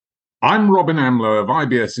I'm Robin Amler of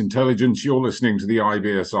IBS Intelligence. You're listening to the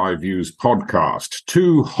IBS iViews podcast.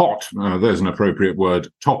 Two hot, there's an appropriate word,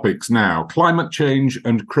 topics now: climate change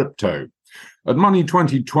and crypto. At Money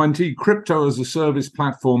 2020, crypto as a service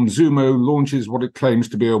platform Zumo launches what it claims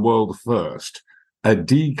to be a world first, a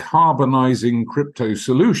decarbonising crypto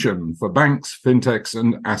solution for banks, fintechs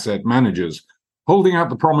and asset managers, holding out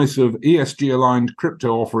the promise of ESG-aligned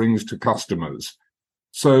crypto offerings to customers.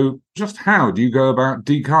 So just how do you go about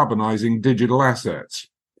decarbonising digital assets?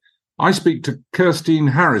 I speak to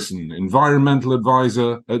Kirstine Harrison, Environmental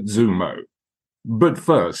Advisor at Zumo. But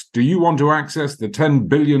first, do you want to access the $10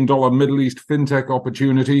 billion Middle East fintech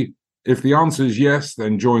opportunity? If the answer is yes,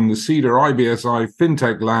 then join the Cedar IBSI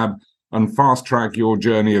Fintech Lab and fast-track your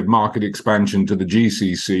journey of market expansion to the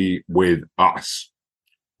GCC with us.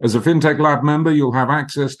 As a Fintech Lab member, you'll have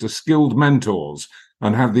access to skilled mentors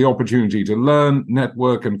and have the opportunity to learn,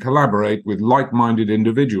 network, and collaborate with like-minded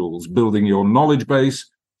individuals, building your knowledge base,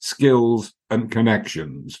 skills, and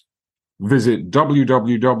connections. Visit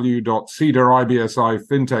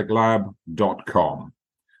www.cedaribsifintechlab.com.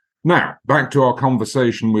 Now, back to our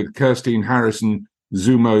conversation with Kirstine Harrison,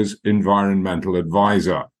 Zumo's environmental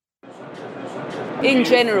advisor. In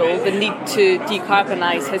general, the need to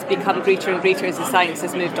decarbonise has become greater and greater as the science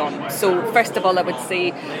has moved on. So first of all, I would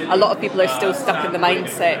say a lot of people are still stuck in the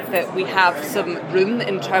mindset that we have some room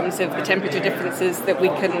in terms of the temperature differences that we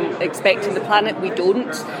can expect on the planet. We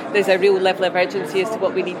don't. There's a real level of urgency as to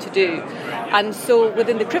what we need to do. And so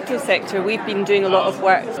within the crypto sector, we've been doing a lot of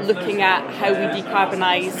work looking at how we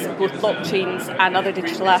decarbonise both blockchains and other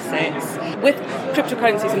digital assets. With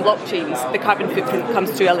cryptocurrencies and blockchains, the carbon footprint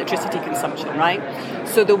comes through electricity consumption, right?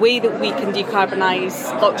 So the way that we can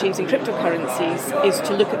decarbonise blockchains and cryptocurrencies is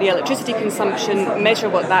to look at the electricity consumption, measure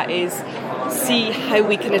what that is, see how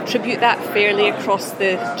we can attribute that fairly across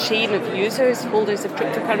the chain of users, holders of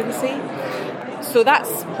cryptocurrency. So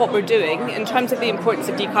that's what we're doing. In terms of the importance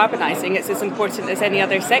of decarbonising, it's as important as any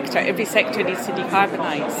other sector. Every sector needs to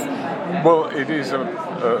decarbonise. Well, it is a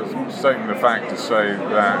statement of fact to say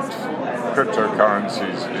that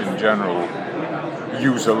cryptocurrencies in general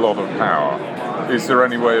use a lot of power. Is there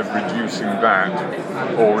any way of reducing that,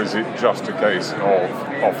 or is it just a case of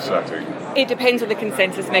offsetting? It depends on the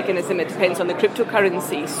consensus mechanism, it depends on the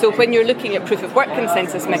cryptocurrency. So when you're looking at proof of work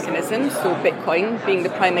consensus mechanisms, so Bitcoin being the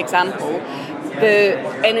prime example, the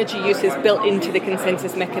energy use is built into the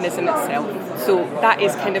consensus mechanism itself. So that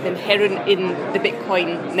is kind of inherent in the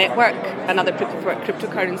Bitcoin network and other proof of work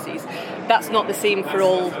cryptocurrencies. That's not the same for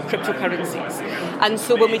all cryptocurrencies. And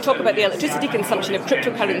so when we talk about the electricity consumption of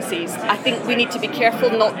cryptocurrencies, I think we need to be careful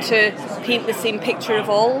not to paint the same picture of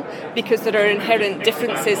all, because there are inherent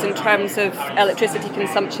differences in terms of electricity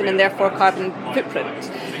consumption and therefore carbon footprint.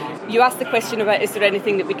 You asked the question about is there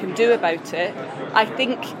anything that we can do about it. I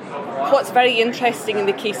think what's very interesting in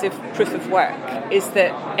the case of proof of work is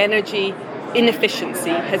that energy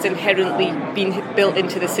inefficiency has inherently been built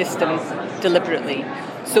into the system deliberately.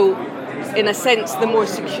 So in a sense, the more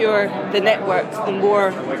secure the network, the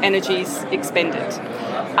more energy is expended.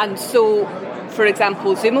 And so, for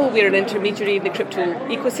example, Zumo, we're an intermediary in the crypto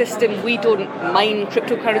ecosystem. We don't mine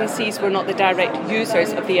cryptocurrencies. We're not the direct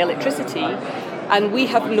users of the electricity. And we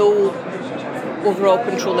have no overall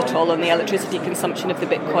control at all on the electricity consumption of the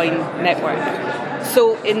Bitcoin network.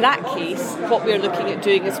 So in that case, what we're looking at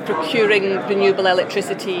doing is procuring renewable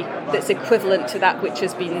electricity that's equivalent to that which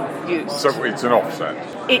has been used. So it's an offset?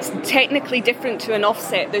 It's technically different to an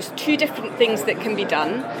offset. There's two different things that can be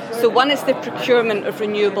done. So one is the procurement of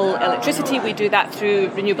renewable electricity. We do that through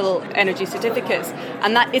renewable energy certificates.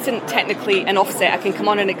 And that isn't technically an offset. I can come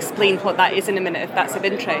on and explain what that is in a minute if that's of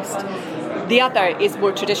interest. The other is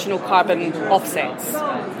more traditional carbon offsets,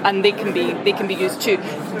 and they can be used too.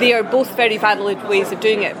 They are both very valid ways of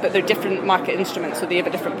doing it, but they're different market instruments, so they have a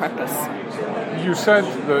different purpose. You said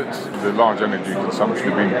that the large energy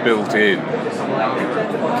consumption had been built in.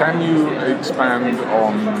 Can you expand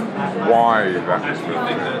on why that was built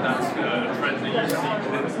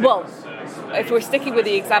in? Well, if we're sticking with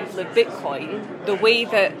the example of Bitcoin, the way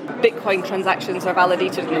that Bitcoin transactions are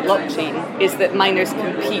validated in the blockchain is that miners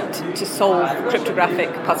compete to solve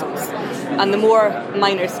cryptographic puzzles. And the more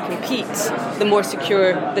miners compete, the more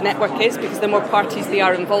secure the network is, because the more parties they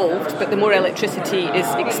are involved, but the more electricity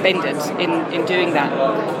is expended in doing that.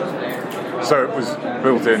 So it was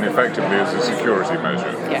built in effectively as a security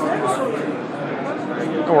measure? Yeah.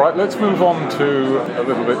 All right, let's move on to a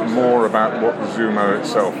little bit more about what Zumo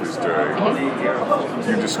itself is doing.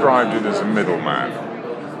 You described it as a middleman.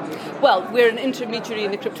 Well, we're an intermediary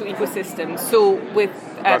in the crypto ecosystem. So with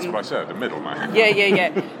that's what I said, a middleman.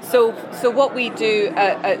 Yeah. So what we do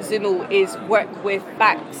at Zumo is work with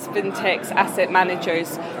banks, fintechs, asset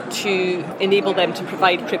managers to enable them to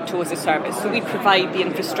provide crypto as a service. So we provide the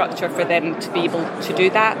infrastructure for them to be able to do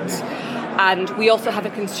that. And we also have a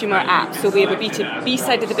consumer app. So we have a B2B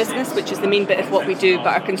side of the business, which is the main bit of what we do, but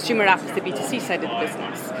our consumer app is the B2C side of the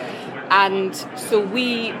business. And so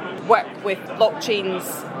we work with blockchains.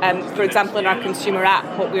 For example, in our consumer app,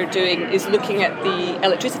 what we're doing is looking at the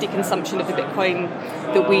electricity consumption of the Bitcoin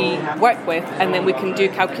that we work with, and then we can do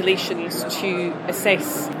calculations to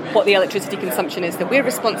assess what the electricity consumption is that we're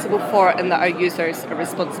responsible for and that our users are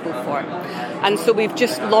responsible for. And so we've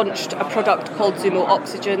just launched a product called Zumo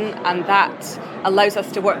Oxygen, and that allows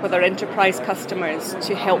us to work with our enterprise customers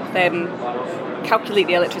to help them calculate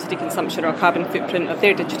the electricity consumption or carbon footprint of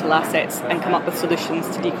their digital assets and come up with solutions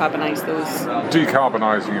to decarbonise those.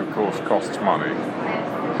 Decarbonising, of course, costs money.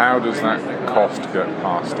 How does that cost get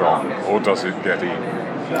passed on, or does it get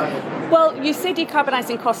eaten? Well, you say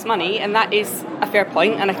decarbonising costs money, and that is a fair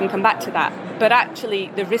point, and I can come back to that. But actually,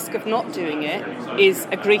 the risk of not doing it is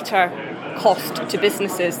a greater cost to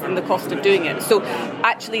businesses than the cost of doing it. So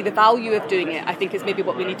actually the value of doing it, I think, is maybe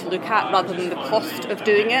what we need to look at rather than the cost of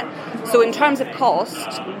doing it. So in terms of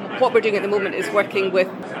cost, what we're doing at the moment is working with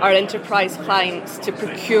our enterprise clients to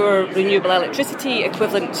procure renewable electricity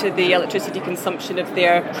equivalent to the electricity consumption of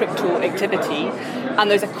their crypto activity. And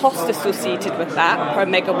there's a cost associated with that per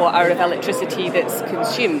megawatt hour of electricity that's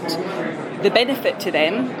consumed. The benefit to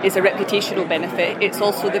them is a reputational benefit. It's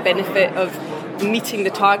also the benefit of meeting the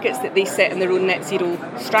targets that they set in their own net zero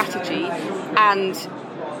strategy and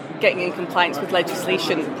getting in compliance with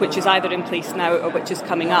legislation which is either in place now or which is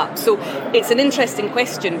coming up. So it's an interesting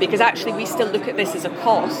question because actually we still look at this as a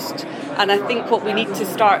cost, and I think what we need to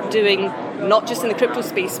start doing, not just in the crypto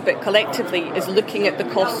space but collectively, is looking at the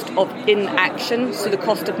cost of inaction, so the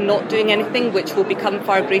cost of not doing anything, which will become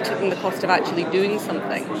far greater than the cost of actually doing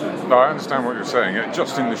something. No, I understand what you're saying.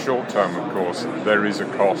 Just in the short term, of course, there is a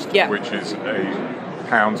cost, which is a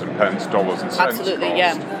pounds and pence, dollars and cents Absolutely, cost,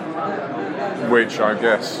 yeah. Which I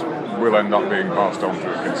guess will end up being passed on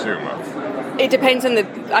to a consumer. It depends on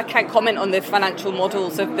I can't comment on the financial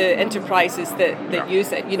models of the enterprises that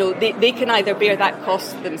use it. You know, they can either bear that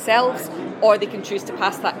cost themselves, or they can choose to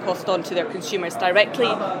pass that cost on to their consumers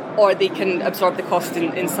directly, or they can absorb the cost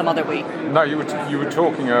in some other way. No, you were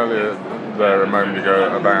talking earlier there a moment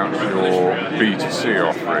ago about your B2C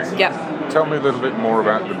offering. Yeah. Tell me a little bit more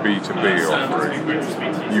about the B2B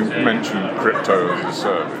offering. You mentioned crypto as a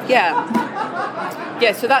service.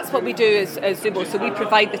 Yeah, so that's what we do as Zumo. So we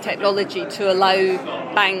provide the technology to allow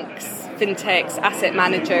banks, fintechs, asset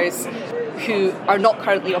managers who are not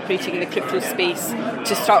currently operating in the crypto space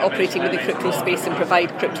to start operating in the crypto space and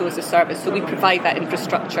provide crypto as a service. So we provide that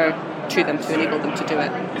infrastructure to them to enable them to do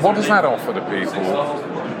it. What does that offer to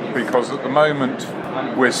people? Because at the moment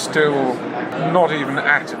we're still not even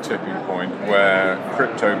at a tipping point where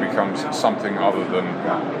crypto becomes something other than,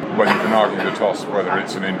 well, you can argue the toss whether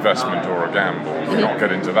it's an investment or a gamble. We'll not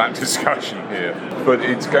get into that discussion here. But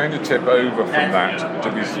it's going to tip over from that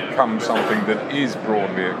to become something that is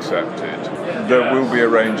broadly accepted. There will be a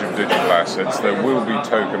range of digital assets. There will be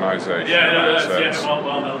tokenization of assets.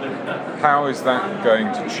 How is that going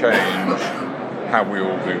to change how we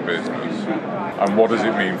all do business? And what does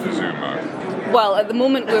it mean for Zumo? Well, at the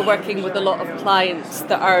moment we're working with a lot of clients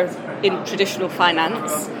that are in traditional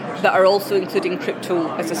finance that are also including crypto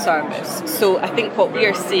as a service. So I think what we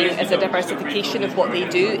are seeing is a diversification of what they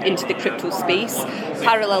do into the crypto space.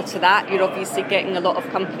 Parallel to that, you're obviously getting a lot of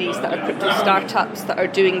companies that are crypto startups that are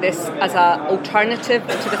doing this as an alternative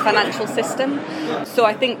to the financial system. So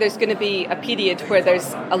I think there's going to be a period where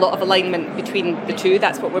there's a lot of alignment between the two.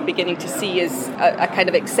 That's what we're beginning to see, is a kind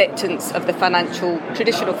of acceptance of the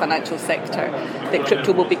traditional financial sector, that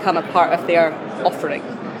crypto will become a part of their offering.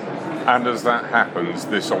 And as that happens,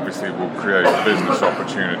 this obviously will create a business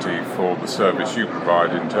opportunity for the service you provide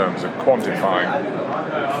in terms of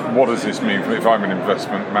quantifying what does this mean if I'm an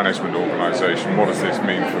investment management organisation, what does this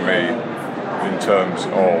mean for me in terms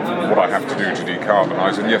of what I have to do to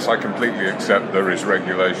decarbonise. And yes, I completely accept there is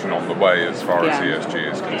regulation on the way as far as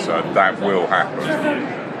ESG is concerned. That will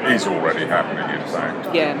happen, is already happening in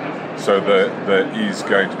fact. Yeah. So there is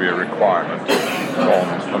going to be a requirement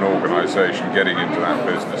on an organisation getting into that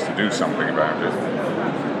business to do something about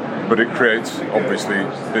it. But it creates, obviously,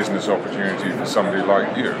 business opportunity for somebody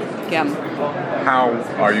like you. Yeah. How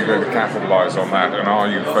are you going to capitalise on that? And are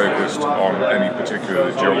you focused on any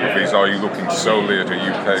particular geographies? Are you looking solely at a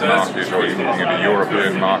UK market? Or are you looking at a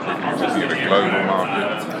European market? Are you looking at a global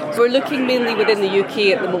market? So we're looking mainly within the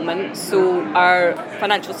UK at the moment. So our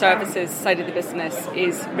financial services side of the business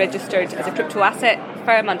is registered as a crypto asset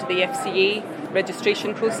firm under the FCA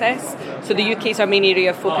registration process. So the UK is our main area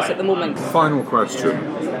of focus at the moment. Final question.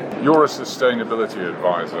 You're a sustainability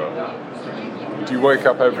advisor. Do you wake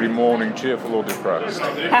up every morning cheerful or depressed?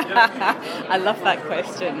 I love that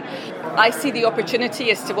question. I see the opportunity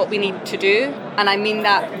as to what we need to do, and I mean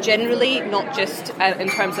that generally, not just in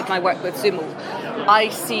terms of my work with Zumo. I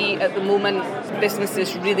see at the moment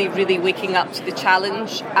businesses really, really waking up to the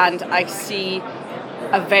challenge, and I see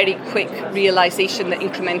a very quick realisation that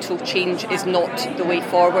incremental change is not the way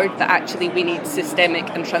forward, that actually we need systemic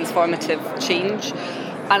and transformative change.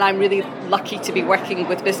 And I'm really lucky to be working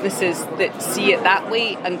with businesses that see it that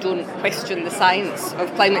way and don't question the science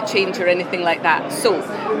of climate change or anything like that. So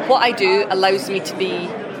what I do allows me to be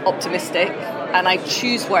optimistic, and I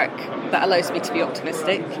choose work that allows me to be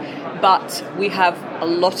optimistic. But we have a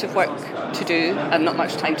lot of work to do and not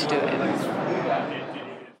much time to do it in.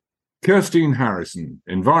 Kirstine Harrison,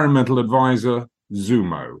 Environmental Advisor,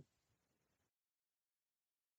 Zumo.